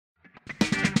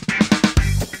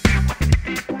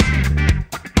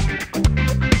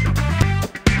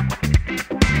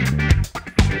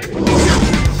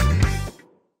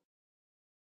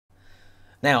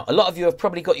Now, a lot of you have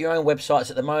probably got your own websites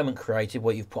at the moment created,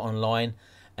 what you've put online,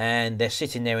 and they're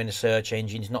sitting there in the search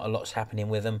engines, not a lot's happening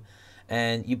with them,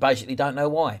 and you basically don't know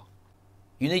why.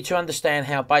 You need to understand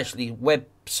how basically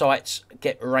websites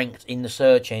get ranked in the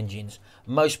search engines.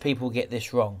 Most people get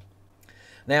this wrong.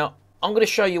 Now, I'm going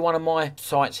to show you one of my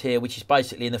sites here, which is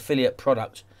basically an affiliate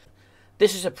product.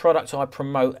 This is a product I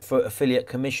promote for affiliate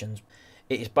commissions.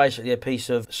 It is basically a piece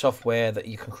of software that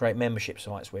you can create membership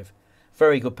sites with.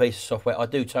 Very good piece of software. I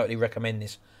do totally recommend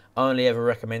this. I only ever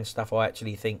recommend stuff I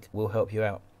actually think will help you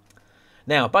out.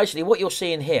 Now, basically what you're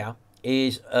seeing here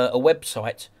is a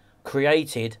website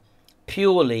created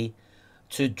purely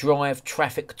to drive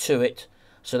traffic to it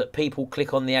so that people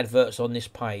click on the adverts on this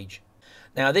page.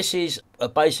 Now, this is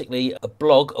basically a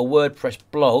blog, a WordPress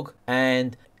blog,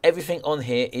 and everything on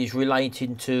here is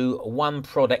relating to one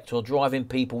product or driving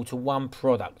people to one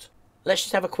product. Let's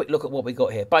just have a quick look at what we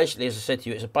got here. Basically, as I said to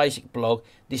you, it's a basic blog.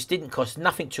 This didn't cost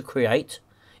nothing to create.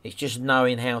 It's just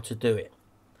knowing how to do it.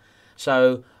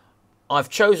 So I've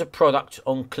chose a product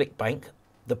on ClickBank.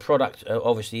 The product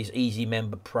obviously is Easy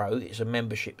Member Pro. It's a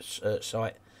membership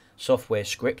site software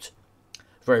script.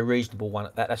 Very reasonable one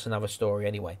at that. That's another story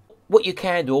anyway. What you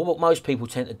can do, or what most people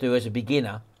tend to do as a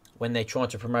beginner when they're trying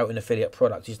to promote an affiliate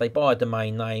product, is they buy a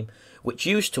domain name, which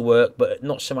used to work, but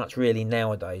not so much really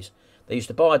nowadays. They used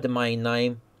to buy a domain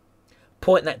name,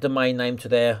 point that domain name to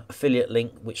their affiliate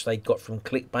link, which they got from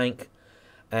ClickBank,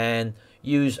 and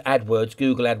use AdWords,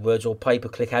 Google AdWords or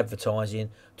pay-per-click advertising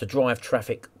to drive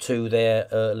traffic to their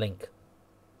link.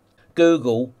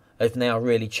 Google have now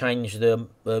really changed the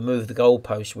moved the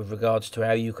goalposts with regards to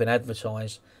how you can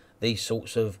advertise these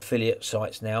sorts of affiliate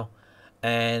sites now,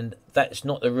 and that's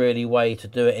not the really way to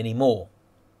do it anymore.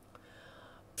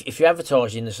 If you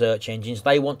advertise in the search engines,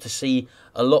 they want to see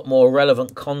a lot more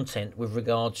relevant content with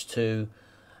regards to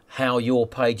how your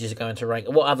pages are going to rank.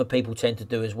 And what other people tend to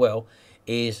do as well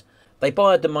is they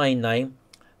buy a domain name,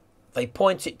 they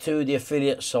point it to the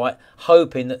affiliate site,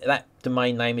 hoping that that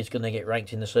domain name is going to get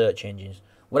ranked in the search engines.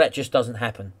 Well, that just doesn't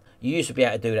happen. You used to be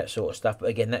able to do that sort of stuff, but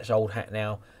again, that's old hat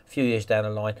now. A few years down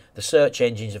the line, the search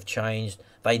engines have changed.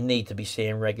 They need to be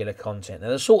seeing regular content. Now,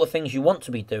 the sort of things you want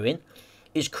to be doing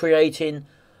is creating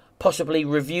possibly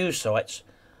review sites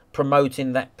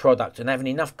promoting that product and having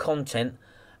enough content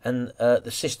and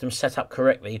the system set up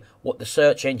correctly, what the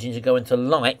search engines are going to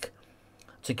like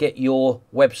to get your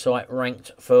website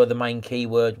ranked for the main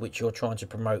keyword which you're trying to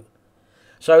promote.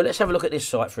 So let's have a look at this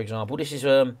site, for example. This is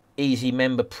Easy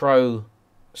Member Pro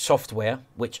software,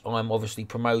 which I'm obviously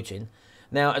promoting.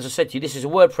 Now, as I said to you, this is a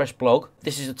WordPress blog.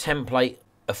 This is a template,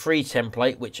 a free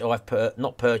template, which I've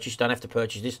not purchased. Don't have to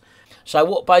purchase this. So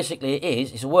what basically it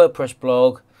is, it's a WordPress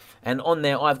blog, and on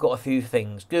there I've got a few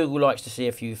things. Google likes to see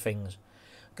a few things.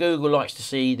 Google likes to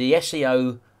see the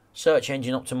SEO, search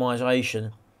engine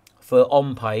optimization, for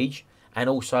on page, and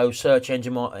also search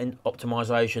engine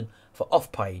optimization for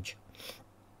off page.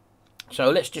 So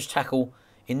let's just tackle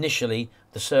initially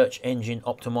the search engine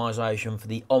optimization for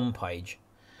the on page.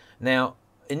 Now,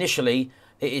 initially,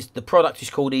 the product is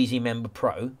called Easy Member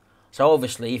Pro. So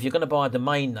obviously, if you're going to buy a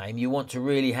domain name, you want to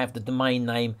really have the domain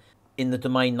name in the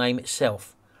domain name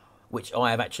itself, which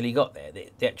I have actually got there.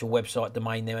 The actual website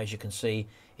domain name, as you can see,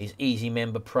 is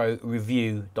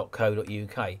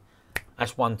easymemberproreview.co.uk.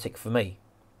 That's one tick for me.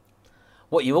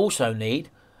 What you also need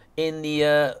in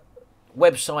the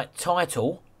website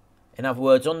title, in other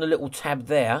words, on the little tab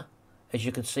there, as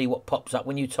you can see what pops up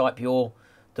when you type your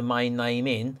domain name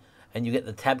in, and you get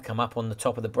the tab come up on the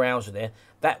top of the browser there,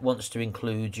 that wants to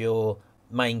include your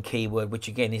main keyword, which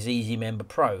again is Easy Member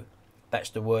Pro. That's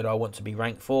the word I want to be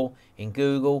ranked for in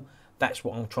Google. That's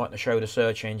what I'm trying to show the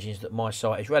search engines that my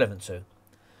site is relevant to.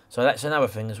 So that's another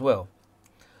thing as well.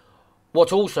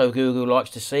 What also Google likes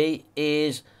to see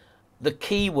is the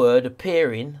keyword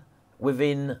appearing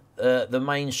within the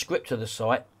main script of the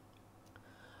site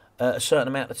a certain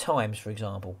amount of times, for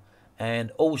example.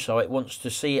 And also it wants to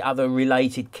see other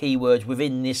related keywords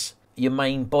within this, your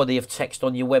main body of text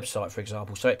on your website, for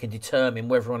example, so it can determine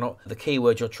whether or not the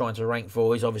keyword you're trying to rank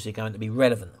for is obviously going to be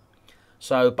relevant.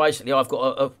 So basically I've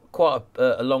got quite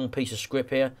a long piece of script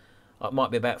here. It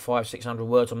might be about 500-600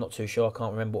 words, I'm not too sure, I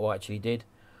can't remember what I actually did.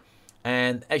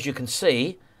 And as you can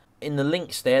see, in the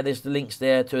links there, there's the links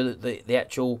there to the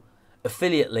actual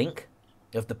affiliate link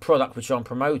of the product which I'm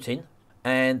promoting.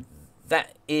 And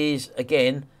that is,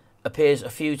 again, appears a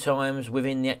few times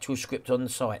within the actual script on the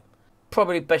site.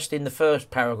 Probably best in the first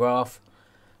paragraph,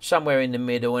 somewhere in the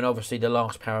middle, and obviously the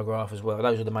last paragraph as well.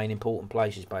 Those are the main important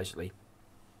places, basically.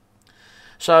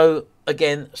 So,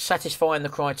 again, satisfying the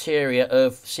criteria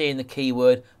of seeing the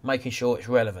keyword, making sure it's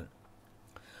relevant.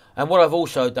 And what I've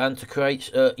also done to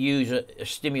create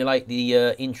stimulate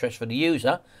the interest for the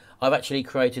user, I've actually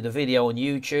created a video on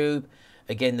YouTube.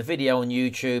 Again, the video on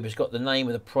YouTube has got the name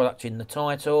of the product in the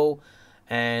title,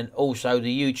 and also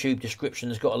the YouTube description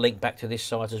has got a link back to this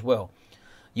site as well.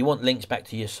 You want links back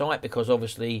to your site because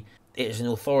obviously it is an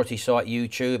authority site,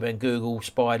 YouTube, and Google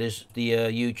spiders the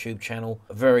YouTube channel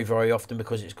very, very often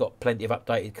because it's got plenty of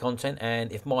updated content,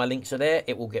 and if my links are there,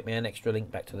 it will get me an extra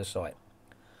link back to the site.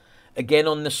 Again,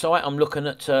 on the site, I'm looking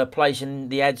at placing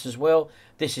the ads as well.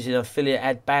 This is an affiliate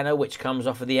ad banner which comes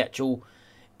off of the actual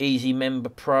Easy Member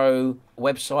Pro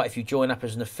website. If you join up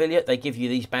as an affiliate, they give you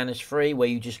these banners free where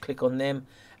you just click on them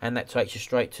and that takes you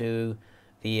straight to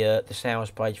the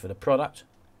sales page for the product.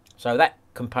 So that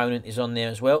component is on there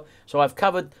as well. So I've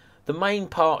covered the main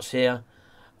parts here,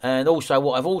 and also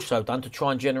what I've also done to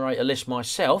try and generate a list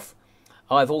myself,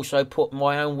 I've also put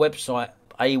my own website,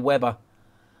 Aweber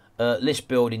list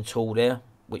building tool there,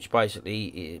 which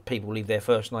basically people leave their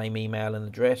first name, email and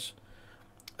address.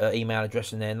 Email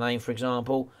address and their name, for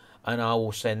example, and I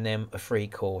will send them a free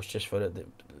course just for the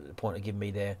point of giving me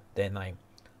their name.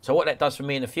 So what that does for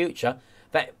me in the future,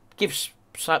 that gives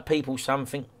people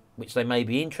something which they may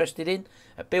be interested in.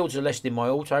 It builds a list in my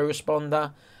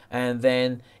autoresponder, and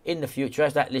then in the future,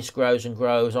 as that list grows and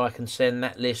grows, I can send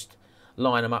that list,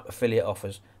 line them up affiliate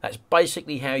offers. That's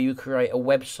basically how you create a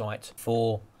website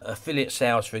for affiliate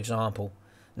sales, for example.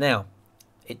 Now,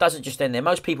 it doesn't just end there.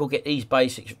 Most people get these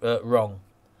basics wrong.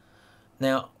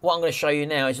 Now, what I'm going to show you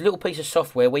now is a little piece of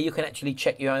software where you can actually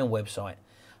check your own website.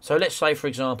 So let's say, for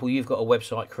example, you've got a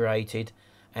website created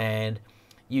and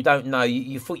you don't know,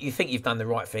 you think you've done the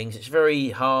right things. It's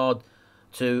very hard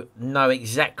to know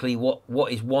exactly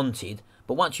what is wanted.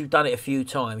 But once you've done it a few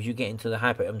times, you get into the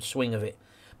habit and swing of it.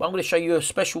 But I'm going to show you a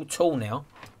special tool now,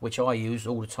 which I use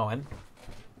all the time.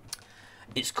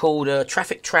 It's called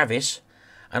Traffic Travis.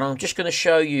 And I'm just going to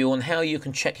show you on how you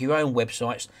can check your own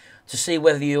websites to see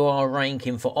whether you are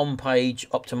ranking for on-page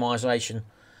optimization,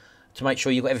 to make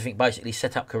sure you've got everything basically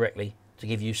set up correctly to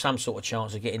give you some sort of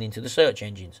chance of getting into the search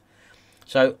engines.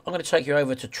 So I'm going to take you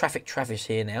over to Traffic Travis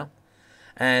here now.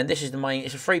 And this is the main,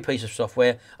 it's a free piece of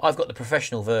software. I've got the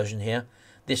professional version here.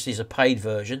 This is a paid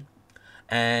version.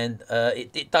 And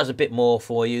it does a bit more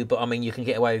for you, but I mean, you can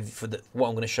get away with what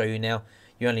I'm going to show you now.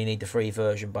 You only need the free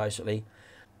version basically.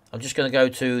 I'm just going to go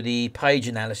to the page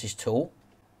analysis tool.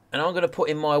 And I'm going to put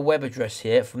in my web address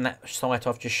here from that site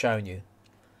I've just shown you.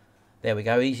 There we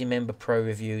go,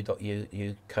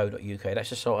 easymemberproreview.co.uk. That's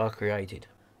the site I created.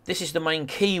 This is the main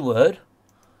keyword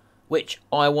which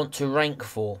I want to rank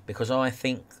for, because I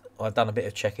think I've done a bit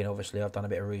of checking, obviously. I've done a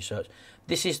bit of research.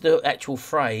 This is the actual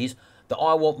phrase that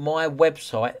I want my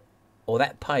website or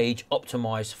that page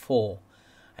optimized for.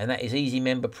 And that is Easy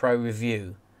Member Pro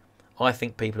Review. I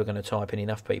think people are going to type in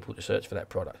enough people to search for that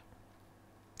product.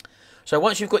 So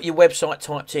once you've got your website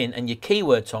typed in and your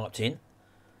keyword typed in,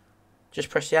 just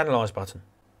press the Analyze button.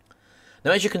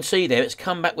 Now, as you can see there, it's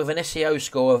come back with an SEO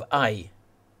score of A.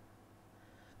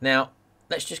 Now,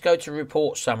 let's just go to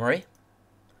Report Summary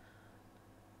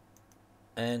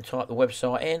and type the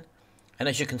website in. And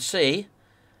as you can see,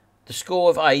 the score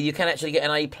of A, you can actually get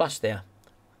an A+ there.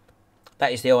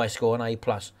 That is the I score, an A+.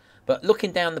 But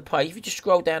looking down the page, if you just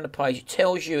scroll down the page, it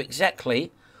tells you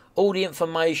exactly all the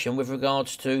information with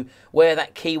regards to where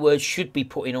that keyword should be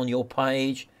put in on your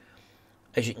page.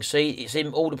 As you can see, it's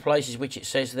in all the places which it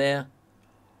says there.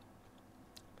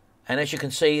 And as you can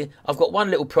see, I've got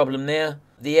one little problem there.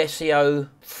 The SEO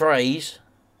phrase,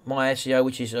 my SEO,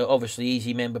 which is obviously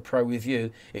Easy Member Pro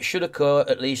Review, it should occur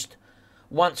at least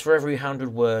once for every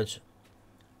 100 words,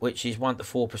 which is 1 to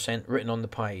 4% written on the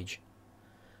page.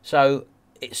 So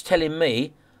it's telling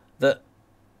me that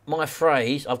my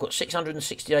phrase, I've got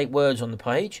 668 words on the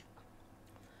page.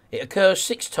 It occurs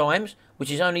 6 times,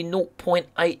 which is only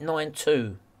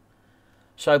 0.892.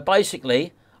 So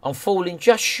basically, I'm falling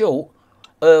just short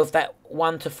of that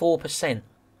 1 to 4%.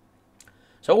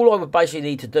 So all I would basically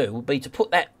need to do would be to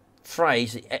put that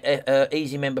phrase,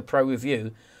 Easy Member Pro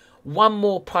Review, one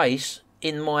more place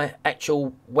in my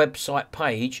actual website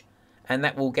page, and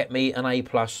that will get me an A+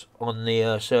 on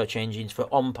the search engines for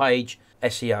on-page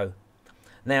SEO.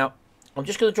 Now, I'm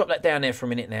just going to drop that down there for a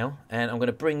minute now, and I'm going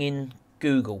to bring in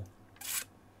Google.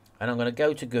 And I'm going to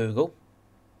go to Google,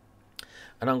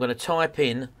 and I'm going to type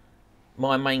in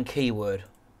my main keyword,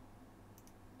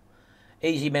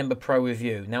 Easy Member Pro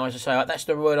Review. Now, as I say, that's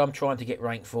the word I'm trying to get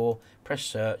ranked for. Press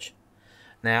search.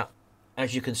 Now,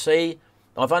 as you can see,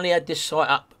 I've only had this site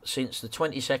up since the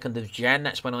 22nd of Jan.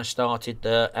 That's when I started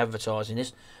advertising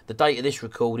this. The date of this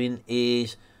recording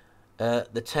is the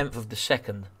 10th of the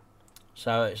 2nd.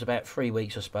 So it's about 3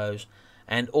 weeks, I suppose.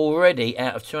 And already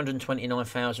out of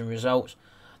 229,000 results,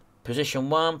 position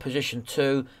 1, position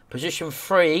 2, position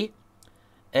 3,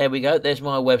 there we go, there's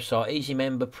my website,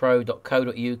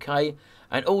 easymemberpro.co.uk,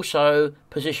 and also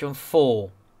position 4,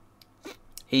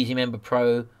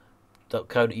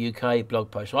 easymemberpro.co.uk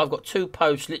blog post. So I've got 2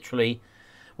 posts literally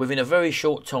within a very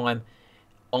short time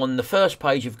on the first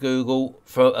page of Google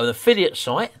for an affiliate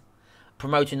site,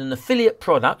 promoting an affiliate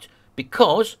product,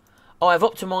 because I've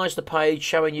optimized the page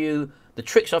showing you the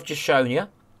tricks I've just shown you,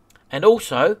 and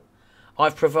also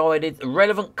I've provided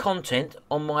relevant content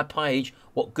on my page,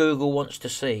 what Google wants to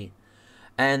see.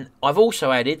 And I've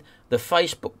also added the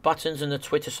Facebook buttons and the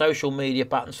Twitter social media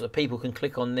buttons so that people can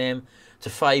click on them to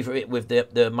favourite it with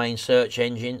the main search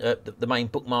engine, the main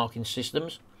bookmarking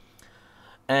systems.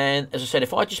 And as I said,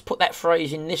 if I just put that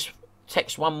phrase in this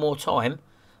text one more time,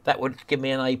 that would give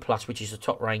me an A+, which is the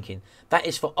top ranking. That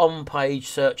is for on-page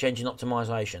search engine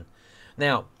optimization.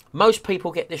 Now, most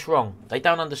people get this wrong. They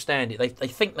don't understand it. They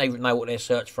think they know what their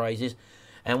search phrase is.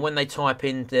 And when they type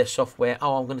in their software,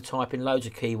 oh, I'm going to type in loads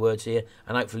of keywords here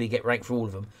and hopefully get ranked for all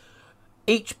of them.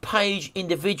 Each page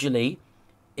individually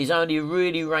is only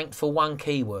really ranked for one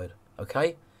keyword,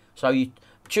 okay? So you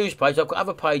choose page. I've got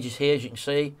other pages here, as you can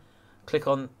see. Click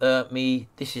on me.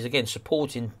 This is, again,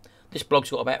 supporting. This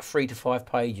blog's got about 3 to 5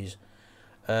 pages.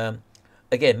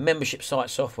 Again, membership site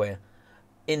software.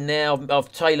 In there,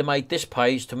 I've tailor-made this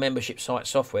page to membership site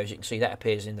software. As you can see, that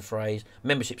appears in the phrase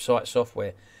membership site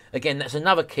software. Again, that's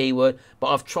another keyword, but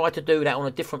I've tried to do that on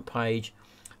a different page,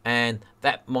 and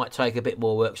that might take a bit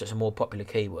more work because it's a more popular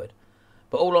keyword.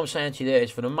 But all I'm saying to you there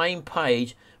is for the main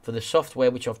page, for the software,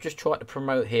 which I've just tried to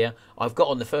promote here, I've got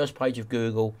on the first page of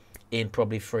Google in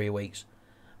probably 3 weeks,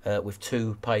 with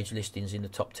 2 page listings in the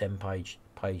top 10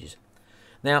 pages.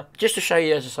 Now, just to show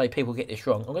you, as I say, people get this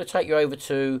wrong, I'm going to take you over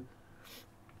to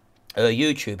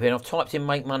YouTube here, and I've typed in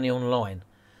 "make money online"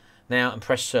 now and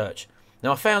press search.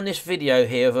 Now I found this video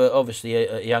here of obviously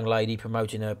a young lady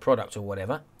promoting her product or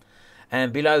whatever,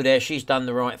 and below there she's done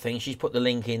the right thing. She's put the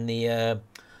link in the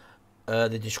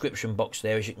description box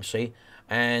there, as you can see,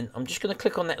 and I'm just going to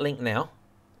click on that link now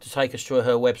to take us to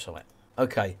her website.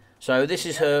 Okay, so this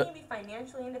is her. Can you be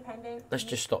financially independent? Let's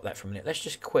just stop that for a minute. Let's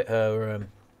just quit her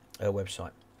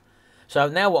website. So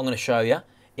now what I'm going to show you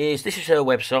is this is her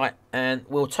website, and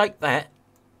we'll take that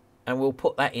and we'll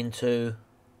put that into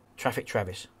Traffic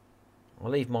Travis. I'll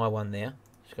leave my one there.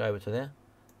 Let's go over to there.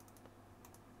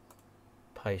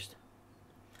 Paste.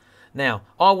 Now,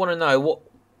 I want to know what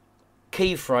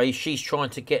key phrase she's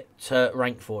trying to get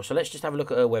ranked for. So let's just have a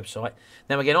look at her website.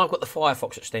 Now again, I've got the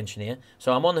Firefox extension here.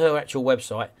 So I'm on her actual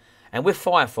website. And with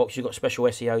Firefox, you've got special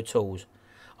SEO tools.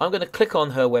 I'm going to click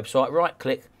on her website, right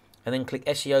click, and then click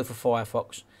SEO for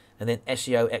Firefox, and then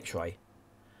SEO X-ray.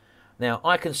 Now,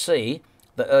 I can see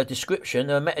that her description,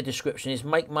 her meta description is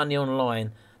 "make money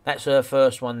online." That's her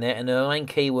first one there, and her main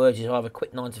keywords is either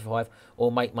 "quit 9 to 5"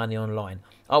 or "make money online."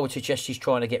 I would suggest she's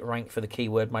trying to get ranked for the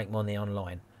keyword "make money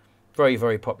online." Very,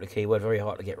 very popular keyword, very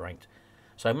hard to get ranked.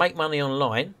 So "make money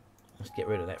online," let's get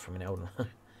rid of that for a minute, hold on.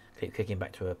 Keep clicking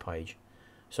back to her page.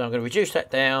 So I'm going to reduce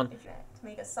that down. To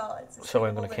make a solid. Sorry,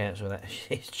 I'm going to cancel that.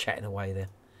 She's chatting away there.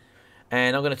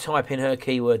 And I'm going to type in her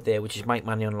keyword there, which is "make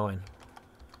money online."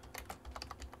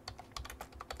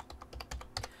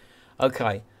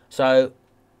 Okay, so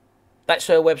that's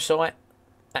her website.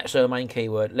 That's her main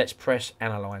keyword. Let's press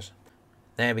analyze.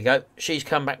 There we go. She's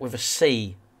come back with a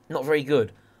C. Not very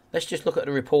good. Let's just look at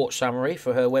the report summary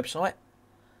for her website.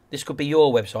 This could be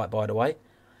your website, by the way.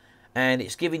 And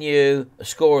it's giving you a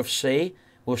score of C.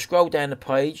 We'll scroll down the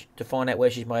page to find out where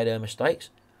she's made her mistakes.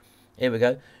 Here we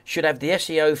go. Should have the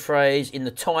SEO phrase in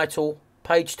the title,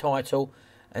 page title,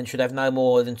 and should have no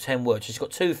more than 10 words. She's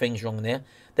got 2 things wrong there.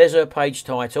 There's her page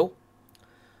title.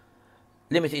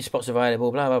 Limited spots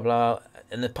available, blah, blah, blah.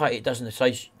 And the page, it doesn't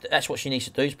say, that's what she needs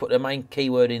to do, is put her main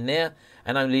keyword in there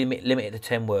and only limit it to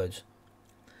 10 words.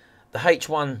 The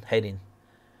H1 heading.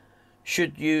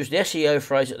 Should use the SEO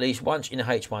phrase at least once in the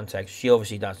H1 tag. She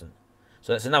obviously doesn't.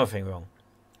 So that's another thing wrong.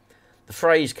 The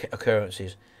phrase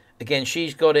occurrences. Again,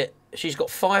 she's got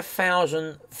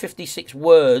 5,056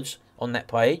 words on that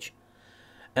page.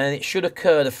 And it should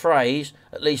occur, the phrase,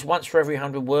 at least once for every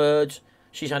 100 words.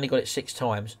 She's only got it 6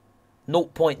 times.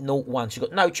 0.01. She's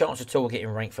got no chance at all of getting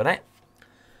ranked for that.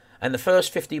 And the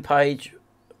first 50 pages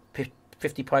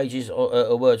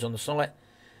are words on the site.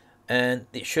 And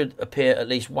it should appear at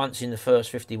least once in the first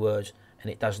 50 words.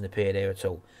 And it doesn't appear there at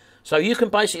all. So you can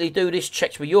basically do this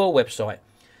checks with your website.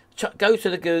 Go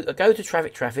to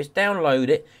Traffic Travis, download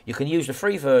it. You can use the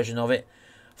free version of it.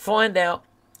 Find out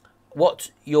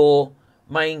what your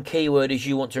main keyword is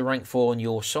you want to rank for on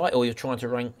your site, or you're trying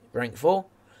to rank for.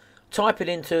 type it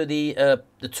into the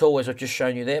tool as I've just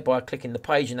shown you there by clicking the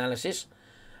page analysis,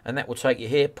 and that will take you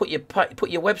here. Put your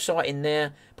website in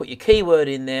there, put your keyword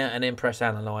in there, and then press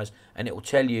analyze, and it will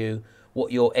tell you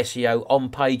what your SEO on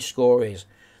page score is.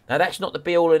 Now that's not the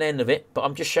be all and end of it, but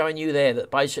I'm just showing you there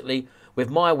that basically with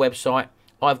my website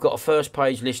I've got a first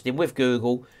page listing with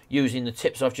Google using the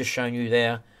tips I've just shown you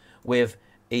there with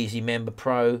Easy Member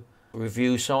Pro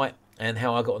review site and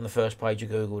how I got on the first page of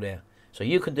Google there. So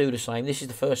you can do the same. This is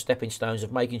the first stepping stones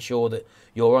of making sure that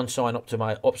your on-site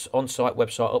website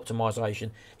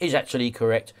optimization is actually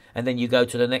correct, and then you go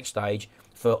to the next stage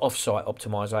for off-site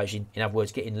optimization. In other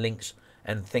words, getting links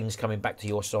and things coming back to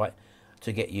your site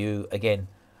to get you, again,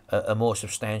 a more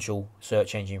substantial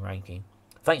search engine ranking.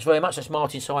 Thanks very much. That's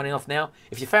Martin signing off now.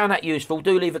 If you found that useful,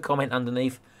 do leave a comment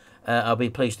underneath. I'll be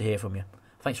pleased to hear from you.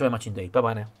 Thanks very much indeed.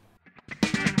 Bye-bye now.